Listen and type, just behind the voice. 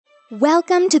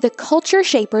Welcome to the Culture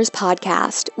Shapers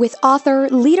podcast with author,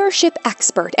 leadership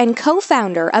expert, and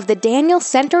co-founder of the Daniel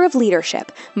Center of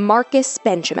Leadership, Marcus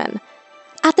Benjamin.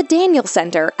 At the Daniel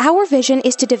Center, our vision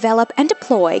is to develop and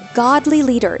deploy godly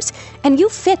leaders, and you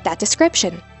fit that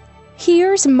description.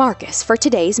 Here's Marcus for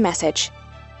today's message.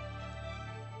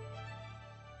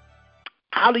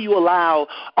 How do you allow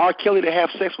R. Kelly to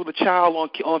have sex with a child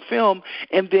on film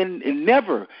and then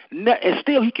and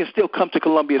still he can still come to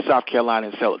Columbia, South Carolina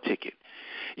and sell a ticket?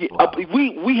 Wow.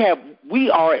 We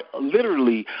are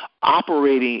literally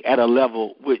operating at a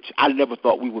level which I never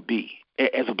thought we would be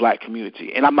as a black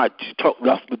community. And I'm not talking,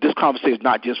 this conversation is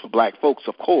not just for black folks,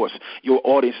 of course. Your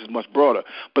audience is much broader.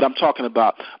 But I'm talking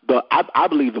about, I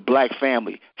believe the black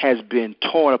family has been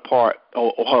torn apart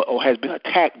or has been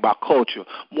attacked by culture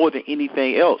more than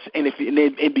anything else. And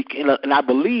I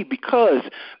believe because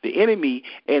the enemy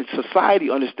and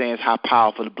society understands how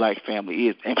powerful the black family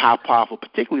is and how powerful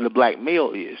particularly the black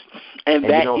male is. And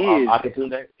that is... I can do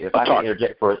that. If I can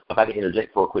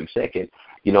interject for a quick second,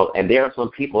 and there are some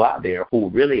people out there who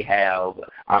really have,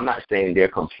 I'm not saying they're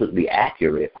completely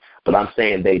accurate, but I'm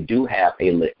saying they do have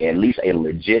at least a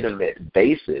legitimate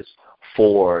basis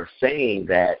for saying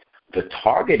that the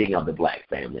targeting of the black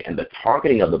family and the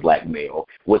targeting of the black male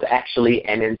was actually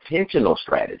an intentional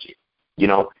strategy,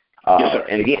 Yes,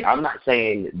 and again, I'm not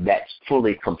saying that's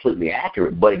completely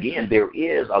accurate, but again, there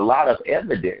is a lot of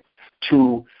evidence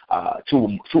to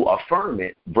affirm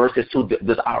it versus to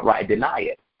just outright deny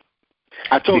it.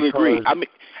 I totally agree. I mean,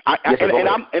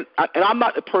 I'm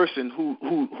not the person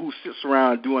who sits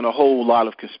around doing a whole lot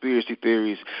of conspiracy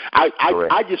theories.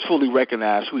 I just fully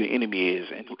recognize who the enemy is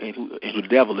and who the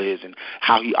devil is and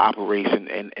how he operates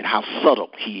and how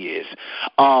subtle he is.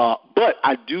 But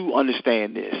I do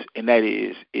understand this, and that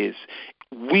is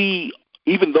we,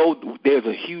 even though there's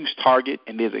a huge target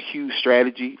and there's a huge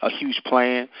strategy, a huge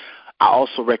plan, I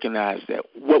also recognize that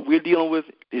what we're dealing with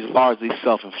is largely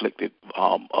self-inflicted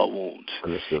wounds.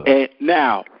 Understood. And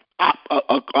now,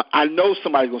 I know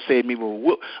somebody's going to say to me,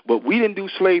 but we didn't do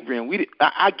slavery, and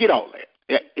I get all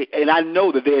that. And I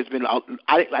know that there's been.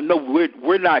 I know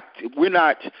we're not. The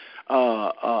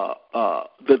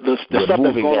stuff that's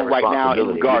going on right now in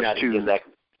regards to.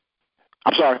 Exactly.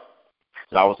 I'm sorry.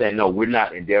 So I was saying, no, we're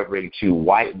not endeavoring to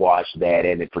whitewash that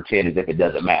and pretend as if it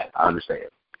doesn't matter. I understand.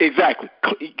 Exactly.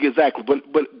 But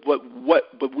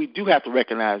we do have to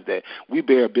recognize that we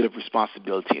bear a bit of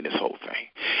responsibility in this whole thing,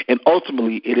 and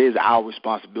ultimately, it is our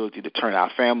responsibility to turn our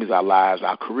families, our lives,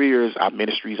 our careers, our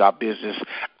ministries, our business,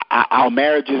 our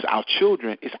marriages, our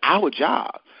children. It's our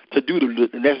job to do the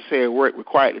necessary work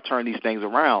required to turn these things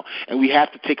around, and we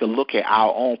have to take a look at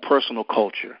our own personal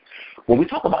culture. When we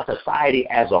talk about society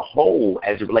as a whole,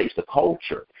 as it relates to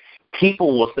culture,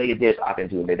 people will say this often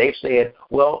to me. They've said,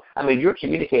 well, I mean, you're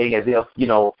communicating as if,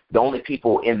 the only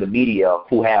people in the media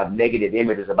who have negative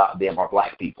images about them are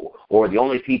black people, or the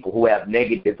only people who have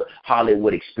negative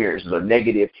Hollywood experiences or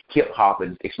negative hip-hop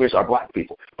experiences are black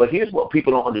people. But here's what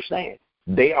people don't understand.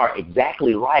 They are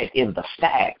exactly right in the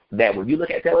fact that when you look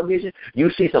at television, you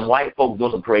see some white folks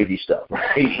doing some crazy stuff,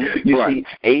 right? You see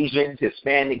Asians,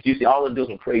 Hispanics, you see all of them doing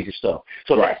some crazy stuff.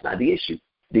 So that's not the issue.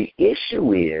 The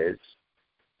issue is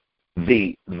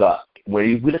when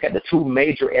we look at the two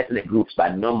major ethnic groups by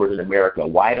numbers in America,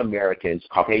 white Americans,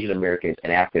 Caucasian Americans,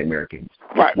 and African Americans,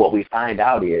 what we find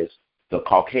out is the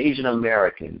Caucasian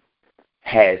American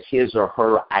has his or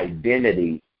her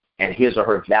identity and his or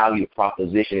her value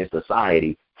proposition in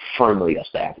society firmly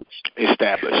established.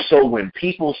 So when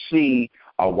people see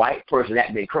a white person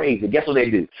acting crazy, guess what they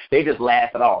do? They just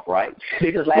laugh it off, right?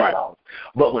 They just laugh it off.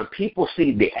 But when people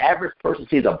see, the average person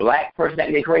sees a black person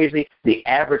acting crazy, the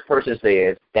average person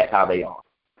says that's how they are.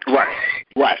 Right.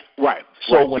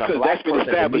 So because that's been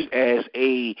established as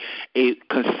a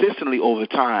consistently over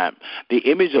time, the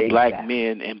image of black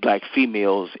men and black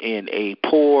females in a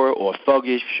poor or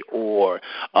thuggish or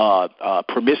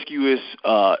promiscuous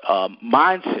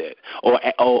mindset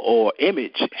or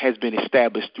image has been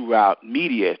established throughout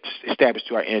media, established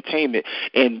throughout entertainment,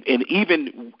 and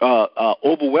even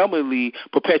overwhelmingly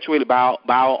perpetuated by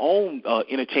our own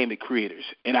entertainment creators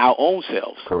and our own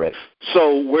selves. Correct.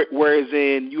 So whereas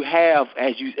you have,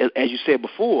 as you said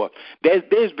before,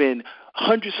 there's been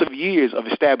hundreds of years of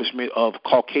establishment of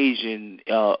Caucasian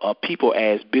people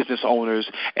as business owners,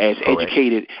 as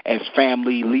educated, as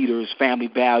family leaders, family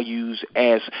values,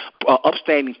 as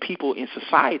upstanding people in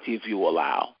society, if you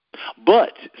allow.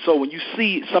 But so when you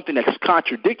see something that's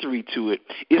contradictory to it,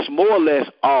 it's more or less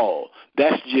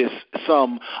that's just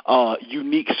some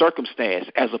unique circumstance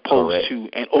as opposed to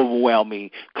an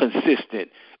overwhelming, consistent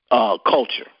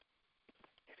culture.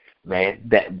 man.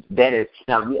 That is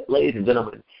now, ladies and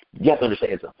gentlemen, you have to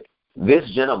understand something. This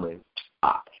gentleman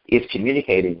is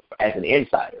communicating as an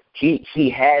insider. He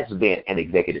has been an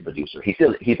executive producer. He's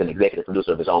an executive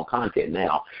producer of his own content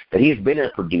now, but he's been a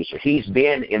producer. He's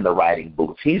been in the writing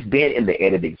booth. He's been in the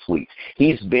editing suites.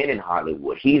 He's been in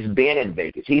Hollywood. He's been in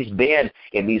Vegas. He's been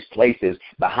in these places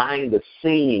behind the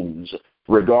scenes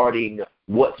regarding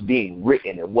what's being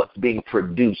written and what's being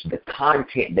produced, the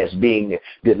content that's being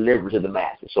delivered to the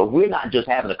masses. So we're not just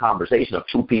having a conversation of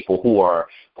two people who are,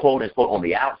 quote unquote, on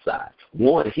the outside.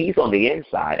 One, he's on the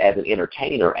inside as an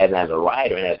entertainer, as a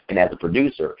writer, and as a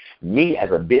producer. Me as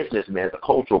a businessman, as a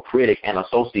cultural critic and a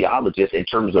sociologist in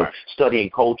terms of studying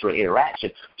culture and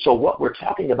interaction. So what we're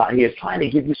talking about here is trying to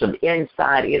give you some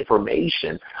inside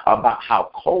information about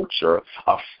how culture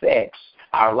affects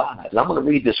our lives. And I'm going to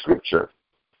read this scripture,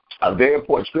 a very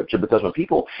important scripture, because when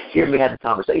people hear me have the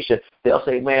conversation, they'll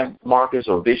say, man, Marcus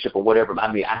or Bishop or whatever,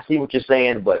 I mean, I see what you're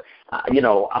saying, but, I'm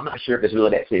not sure if it's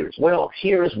really that serious. Well,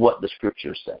 here's what the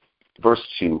scriptures say. Verse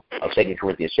 2 of 2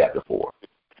 Corinthians chapter 4.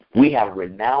 We have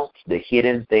renounced the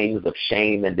hidden things of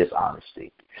shame and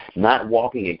dishonesty, not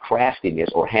walking in craftiness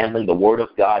or handling the word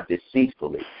of God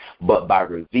deceitfully, but by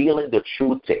revealing the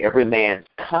truth to every man's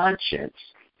conscience.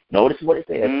 Notice what it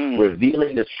says,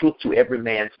 revealing the truth to every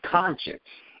man's conscience.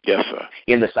 Yes, sir.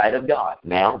 In the sight of God.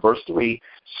 Now, verse 3,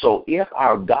 so if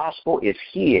our gospel is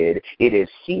hid, it is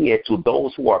hid to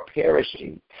those who are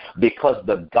perishing, because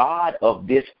the God of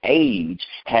this age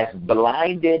has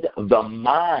blinded the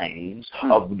minds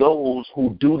of those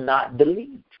who do not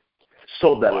believe.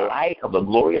 So the light of the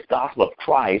glorious gospel of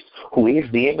Christ, who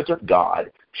is the image of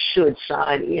God, should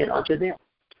shine in unto them.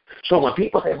 So when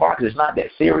people say, Marcus, it's not that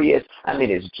serious, I mean,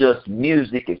 it's just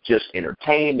music, it's just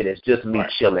entertainment, it's just me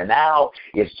chilling out,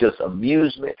 it's just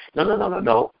amusement.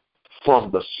 No.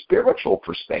 From the spiritual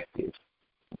perspective,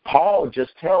 Paul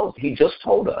just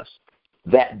told us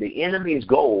that the enemy's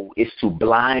goal is to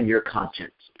blind your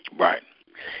conscience. Right.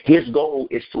 His goal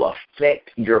is to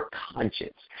affect your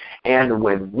conscience. And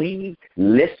when we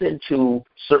listen to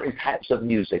certain types of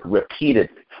music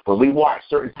repeatedly, when we watch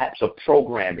certain types of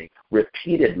programming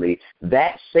repeatedly,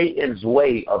 that's Satan's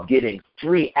way of getting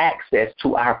free access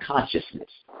to our consciousness.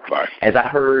 Right. As I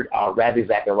heard Ravi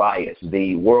Zacharias,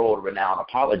 the world-renowned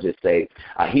apologist, say,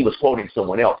 he was quoting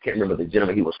someone else, can't remember the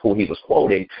gentleman he was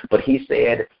quoting, but he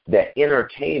said that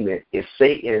entertainment is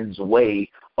Satan's way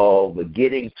of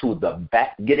getting to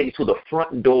the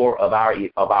front door of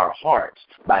our hearts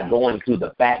by going through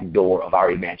the back door of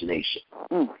our imagination.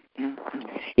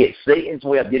 It's Satan's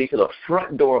way of getting to the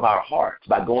front door of our hearts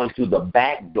by going through the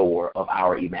back door of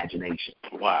our imagination.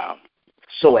 Wow.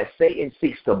 So as Satan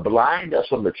seeks to blind us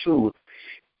from the truth,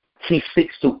 he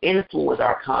seeks to influence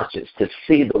our conscience to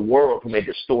see the world from a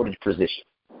distorted position.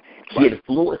 He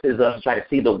influences us to try to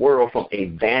see the world from a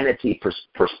vanity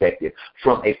perspective,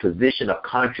 from a position of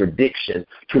contradiction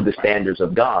to the standards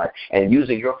of God. And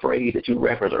using your phrase that you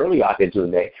referenced earlier,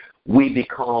 Akintunde, we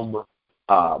become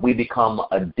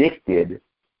addicted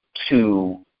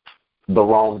to the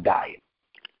wrong diet.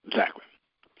 Exactly.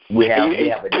 We have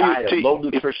a diet of low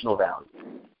nutritional value.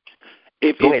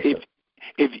 It's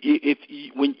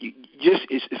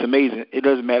amazing. It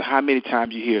doesn't matter how many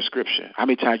times you hear Scripture, how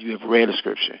many times you have read a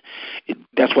Scripture.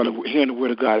 That's why hearing the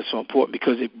Word of God is so important,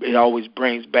 because it always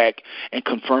brings back and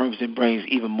confirms and brings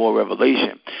even more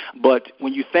revelation. But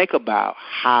when you think about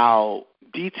how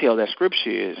detailed that Scripture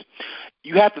is,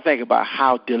 you have to think about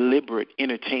how deliberate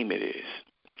entertainment is.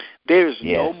 There is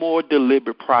no more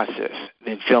deliberate process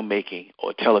than filmmaking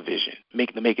or television,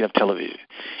 the making of television.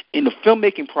 In the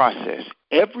filmmaking process,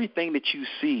 everything that you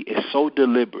see is so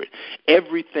deliberate.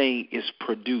 Everything is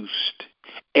produced.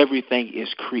 Everything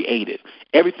is created.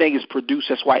 Everything is produced.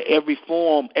 That's why every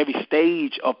form, every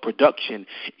stage of production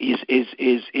uses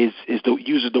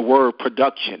the word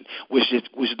production, which is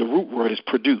the root word is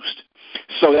produced.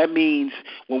 So that means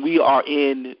when we are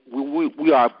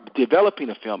developing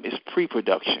a film, it's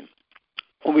pre-production.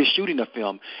 When we're shooting a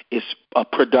film, it's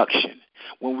production.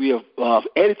 When we are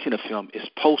editing a film, it's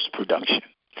post-production.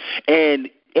 And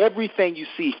everything you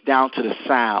see, down to the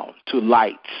sound, to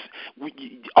lights,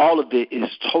 all of it is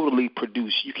totally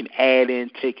produced. You can add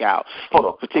in, take out. Hold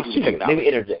on. Let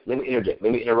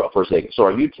me interrupt for a second. So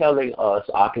are you telling us,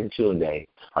 Akintunde,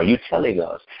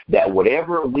 that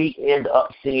whatever we end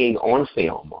up seeing on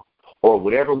film, or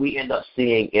whatever we end up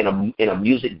seeing in a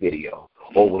music video,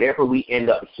 or whatever we end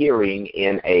up hearing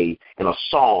in a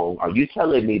song, are you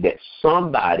telling me that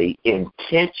somebody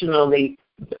intentionally,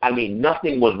 I mean,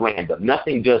 nothing was random,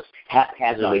 nothing just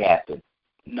haphazardly happened?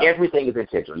 No. Everything is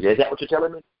intentional. Is that what you're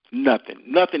telling me? Nothing.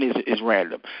 Nothing is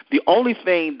random. The only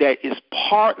thing that is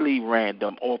partly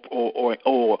random or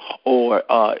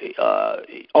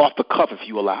off the cuff, if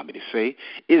you allow me to say,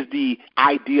 is the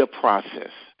idea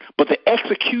process. But the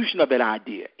execution of that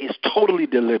idea is totally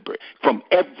deliberate from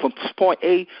point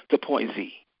A to point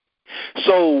Z.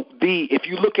 So if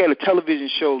you look at a television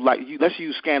show let's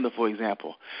use Scandal for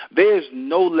example, there's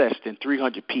no less than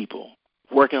 300 people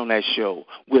working on that show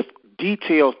with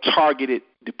detailed, targeted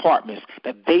departments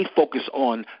that they focus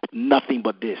on nothing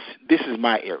but this. This is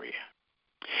my area.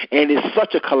 And it's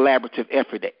such a collaborative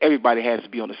effort that everybody has to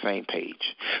be on the same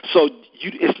page. So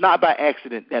it's not by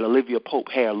accident that Olivia Pope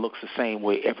hair looks the same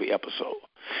way every episode.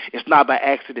 It's not by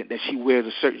accident that she wears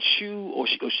a certain shoe or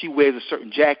she wears a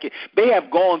certain jacket. They have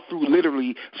gone through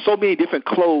literally so many different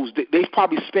clothes. They've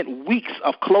probably spent weeks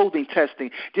of clothing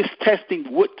testing, just testing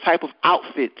what type of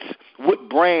outfits, what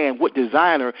brand, what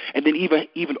designer, and then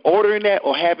even ordering that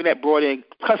or having that brought in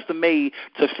custom made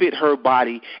to fit her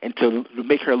body and to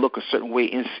make her look a certain way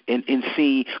in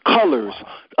scene, colors,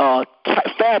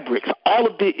 fabrics. All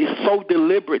of it is so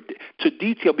deliberate to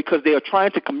detail because they are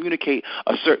trying to communicate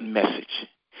a certain message.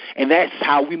 And that's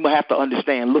how we have to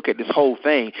understand, look at this whole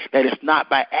thing, that it's not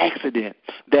by accident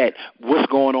that what's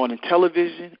going on in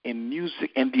television and music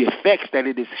and the effects that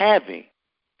it is having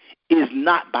is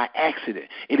not by accident.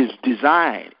 It is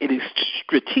designed. It is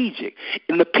strategic.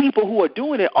 And the people who are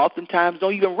doing it oftentimes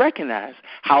don't even recognize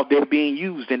how they're being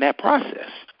used in that process.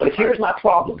 But here's my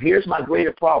problem. Here's my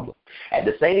greater problem. At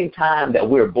the same time that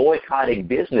we're boycotting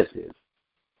businesses,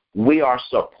 we are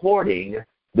supporting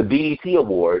the BET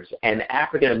Awards and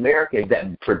African Americans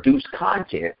that produce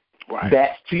content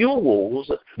that fuels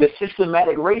the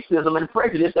systematic racism and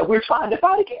prejudice that we're trying to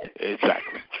fight against.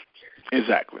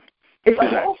 Exactly. It's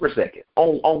like, hold for a second.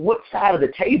 On what side of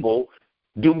the table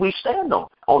do we stand on?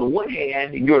 On one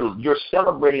hand, you're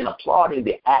celebrating and applauding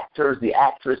the actors, the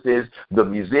actresses, the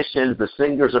musicians, the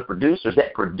singers or producers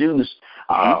that produce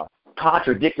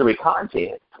contradictory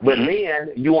content. But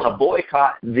then you want to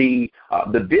boycott the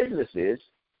businesses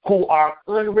who are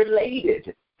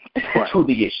unrelated to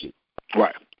the issue.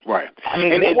 Right. I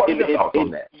mean, what are your thoughts on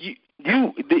that?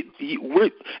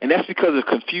 And that's because of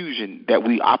confusion that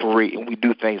we operate and we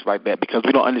do things like that because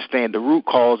we don't understand the root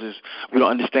causes. We don't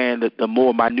understand the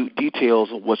more minute details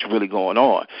of what's really going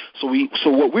on. So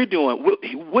what we're doing, what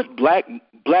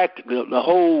the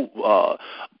whole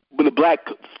the black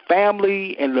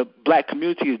family and the black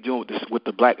community is doing with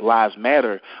the Black Lives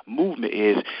Matter movement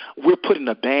is we're putting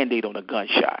a Band-Aid on a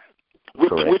gunshot.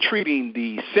 We're treating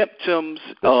the symptoms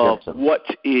of what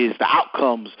is the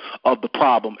outcomes of the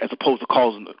problem as opposed to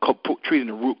treating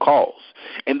the root cause.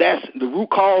 And that's the root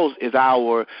cause is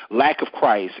our lack of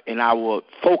Christ and our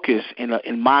focus in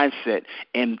mindset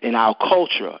and in our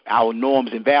culture, our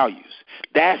norms and values.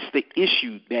 That's the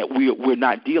issue that we're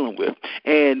not dealing with.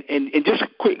 And just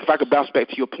quick, if I could bounce back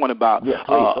to your point about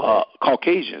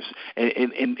Caucasians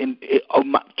and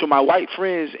to my white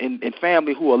friends and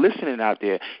family who are listening out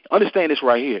there, understand this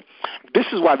right here. This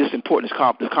is why this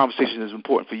conversation is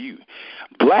important for you.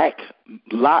 Black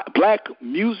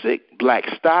music, black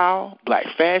style, black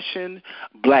fashion,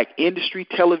 black industry,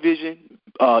 television,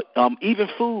 even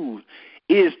food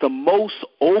is the most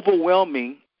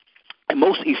overwhelming and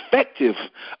most effective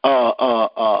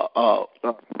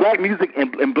black music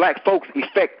and black folks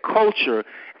affect culture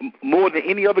more than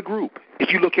any other group.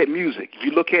 If you look at music, if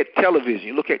you look at television,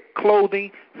 you look at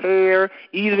clothing, hair,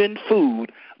 even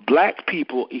food, black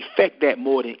people affect that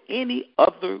more than any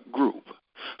other group.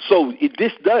 So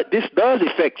this does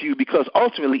affect you because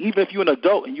ultimately, even if you're an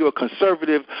adult and you're a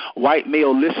conservative white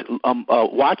male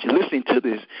listening to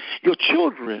this, your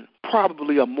children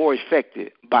probably are more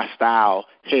affected by style,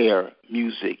 hair,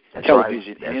 music,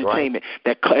 television, and entertainment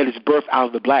that is birthed out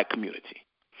of the black community.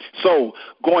 So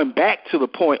going back to the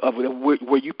point of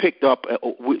where you picked up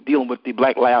dealing with the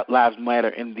Black Lives Matter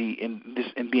and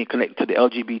being connected to the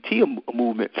LGBT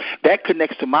movement, that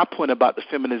connects to my point about the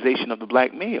feminization of the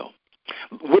black male.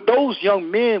 What those young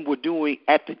men were doing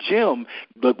at the gym,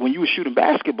 but when you were shooting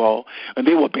basketball, and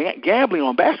they were gambling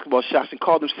on basketball shots and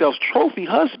called themselves trophy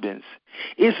husbands,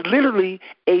 is literally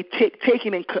a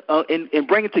taking and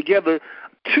bringing together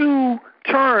two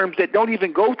terms that don't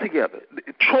even go together.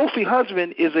 Trophy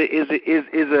husband is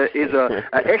a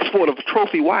export of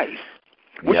trophy wife,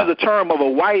 which is a term of a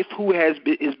wife who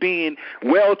is being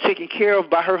well taken care of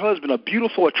by her husband, a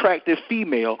beautiful, attractive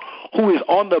female who is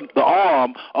on the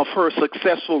arm of her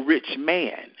successful, rich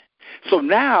man. So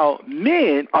now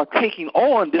men are taking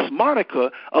on this moniker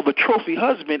of a trophy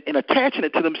husband and attaching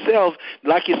it to themselves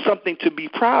like it's something to be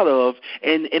proud of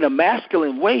in a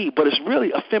masculine way, but it's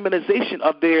really a feminization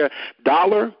of their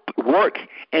dollar, work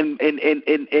and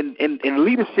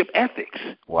leadership ethics.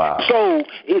 Wow. So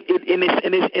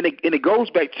it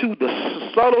goes back to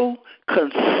the subtle,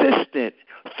 consistent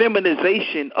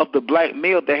feminization of the black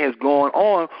male that has gone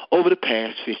on over the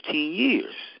past 15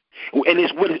 years. And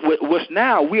it's what's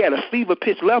now, we're at a fever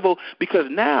pitch level because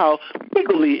now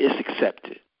legally it's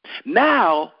accepted.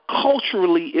 Now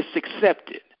culturally it's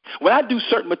accepted. When I do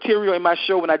certain material in my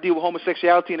show, when I deal with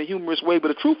homosexuality in a humorous way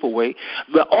but a truthful way,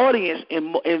 the audience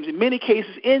in many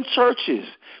cases in churches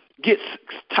gets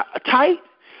tight.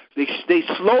 They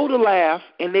slow to laugh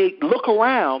and they look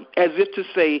around as if to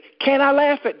say, can I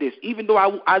laugh at this, even though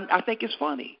I think it's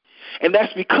funny. And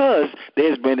that's because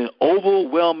there's been an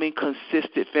overwhelming,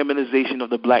 consistent feminization of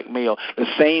the black male. The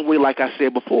same way, like I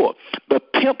said before, the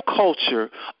pimp culture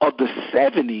of the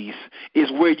 70s is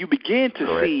where you begin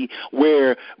to see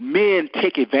where men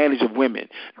take advantage of women,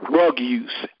 drug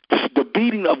use, the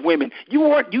beating of women. You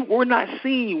were not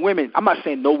seeing women. I'm not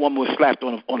saying no woman was slapped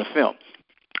on a film.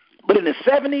 But in the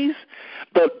 70s,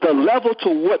 the level to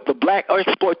what the black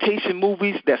exploitation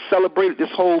movies that celebrated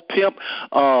this whole pimp,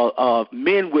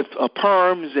 men with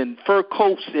perms and fur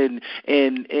coats and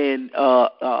can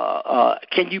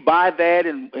you buy that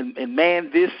and man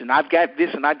this and I've got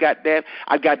this and I got that,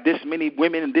 I got this many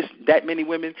women and that many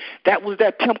women. That was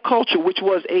that pimp culture, which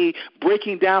was a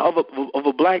breaking down of a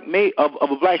black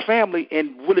family,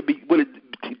 and what it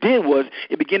did was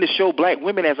it began to show black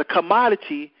women as a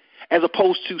commodity, as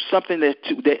opposed to something that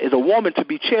is a woman to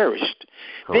be cherished.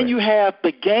 Correct. Then you have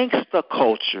the gangster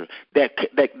culture that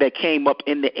came up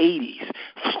in the 80s.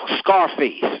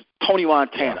 Scarface, Tony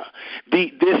Montana.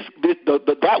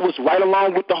 That was right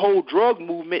along with the whole drug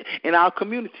movement in our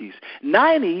communities.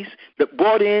 90s that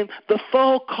brought in the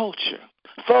thug culture.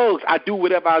 Thugs, I do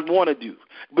whatever I want to do.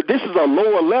 But this is a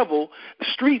lower level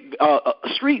street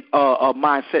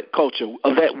mindset culture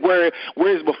of that.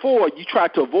 Whereas before you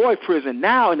tried to avoid prison,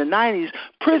 now in the 90s,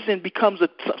 prison becomes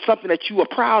something that you are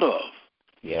proud of.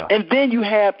 Yeah. And then you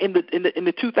have in the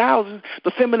 2000s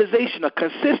the feminization, a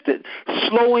consistent,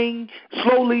 slowly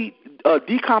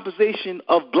decomposition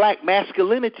of black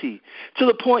masculinity to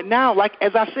the point now, like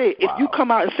as I said, if you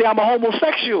come out and say I'm a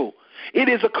homosexual, it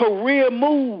is a career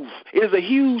move. It is a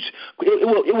huge.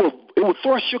 It will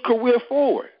thrust your career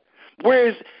forward.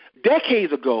 Whereas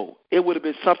decades ago, it would have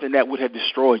been something that would have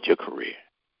destroyed your career.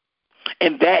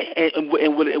 And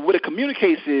what it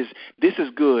communicates is this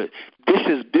is good. This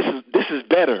is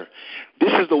better.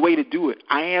 This is the way to do it.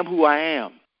 I am who I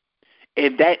am.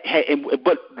 But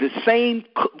the same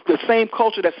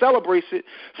culture that celebrates it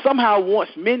somehow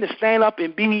wants men to stand up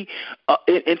and be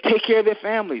and take care of their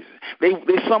families. They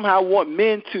somehow want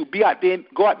men to go out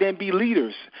there and be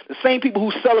leaders. The same people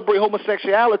who celebrate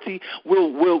homosexuality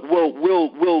will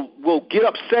get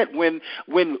upset when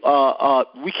we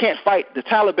can't fight the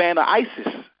Taliban or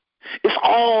ISIS. It's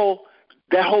all.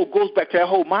 Goes back to that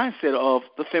whole mindset of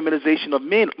the feminization of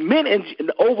men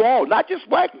overall, not just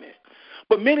black men,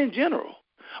 but men in general.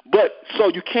 But so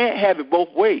you can't have it both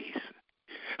ways.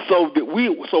 So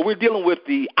we're dealing with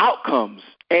the outcomes,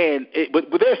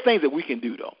 but there's things that we can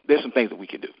do though. There's some things that we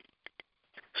can do.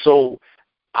 So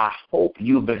I hope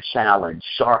you've been challenged,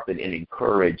 sharpened, and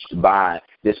encouraged by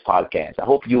this podcast. I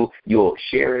hope you'll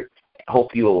share it. I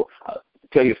hope you'll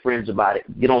tell your friends about it.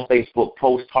 Get on Facebook,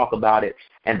 post, talk about it.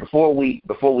 And before we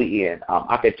end,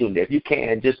 Akintunde, if you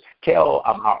can, just tell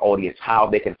our audience how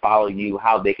they can follow you,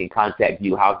 how they can contact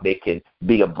you, how they can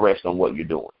be abreast on what you're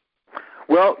doing.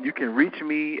 Well, you can reach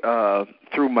me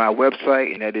through my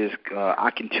website, and that is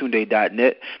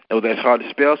akintunde.net. No, that's hard to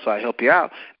spell, so I help you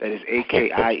out. That is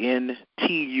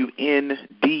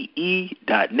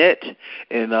AKINTUNDE.net.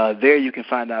 And there you can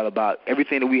find out about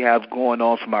everything that we have going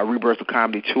on from our Rebirth of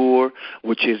Comedy Tour,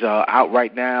 which is out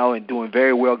right now and doing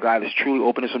very well. God is truly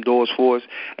opening some doors for us.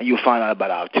 And you'll find out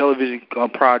about our television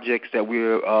projects that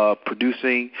we're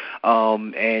producing,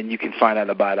 and you can find out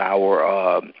about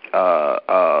our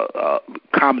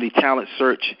comedy talent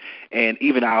search, and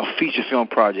even our feature film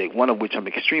project, one of which I'm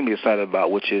extremely excited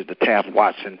about, which is the Taft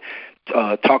Watson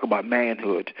Talk About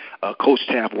Manhood. Coach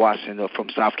Taft Watson from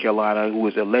South Carolina, who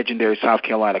is a legendary South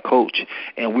Carolina coach,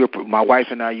 and my wife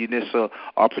and I, Eunice, are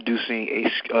producing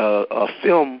a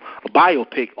film, a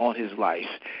biopic on his life,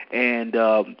 and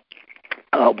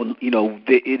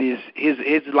it is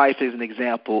his life is an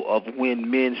example of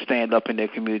when men stand up in their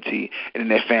community and in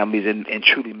their families and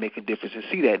truly make a difference and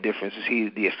see that difference and see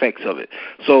the effects of it.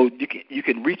 So you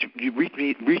can reach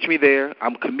me there.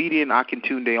 I'm comedian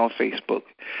Akintunde on Facebook.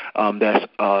 And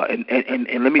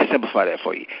let me simplify that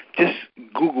for you. Just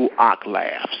Google AK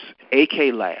Laughs.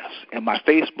 AK Laughs. and my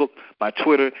Facebook, my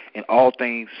Twitter, and all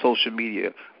things social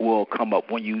media will come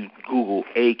up when you Google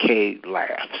AK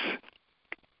Laughs.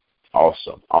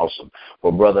 Awesome.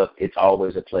 Well, brother, it's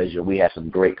always a pleasure. We had some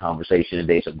great conversation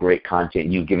today, some great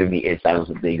content. You've given me insight on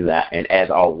some things and as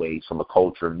always, from a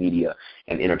culture, media,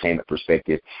 and entertainment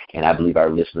perspective, and I believe our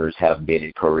listeners have been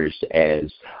encouraged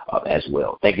as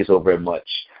well. Thank you so very much.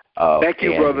 Thank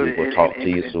you, brother. We will talk to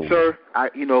you soon. Sir,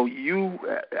 I've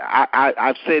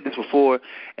said this before,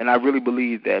 and I really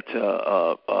believe that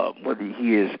whether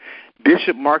he is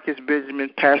Bishop Marcus Benjamin,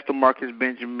 Pastor Marcus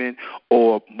Benjamin,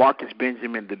 or Marcus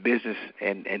Benjamin, the business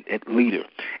and leader,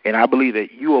 and I believe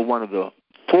that you are one of the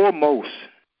foremost.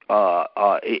 And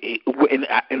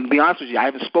to be honest with you, I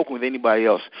haven't spoken with anybody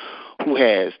else who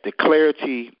has the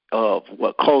clarity of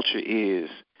what culture is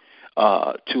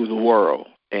to the world.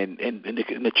 And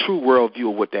the true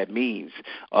worldview of what that means.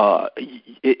 I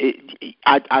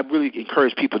really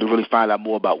encourage people to really find out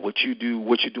more about what you do,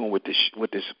 what you're doing with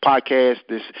this podcast,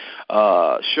 this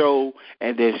show,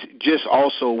 and this just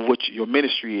also what your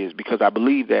ministry is. Because I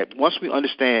believe that once we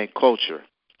understand culture,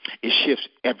 it shifts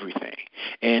everything.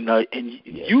 And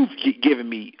you've given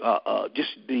me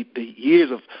just the years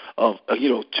of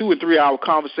 2 and 3 hour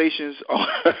conversations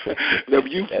that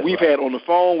we've had on the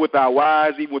phone with our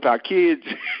wives, even with our kids.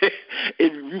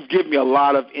 You've given me a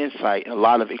lot of insight and a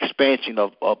lot of expansion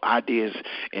of ideas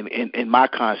in my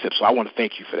concept. So I want to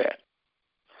thank you for that.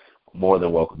 More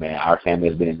than welcome, man. Our family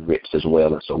has been enriched as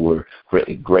well, and so we're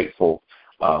really grateful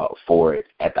for it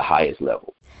at the highest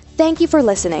level. Thank you for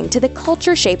listening to the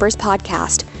Culture Shapers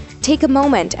podcast. Take a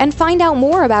moment and find out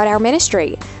more about our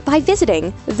ministry by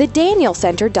visiting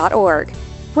thedanielcenter.org.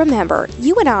 Remember,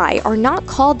 you and I are not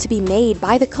called to be made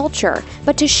by the culture,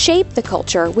 but to shape the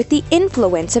culture with the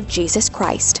influence of Jesus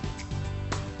Christ.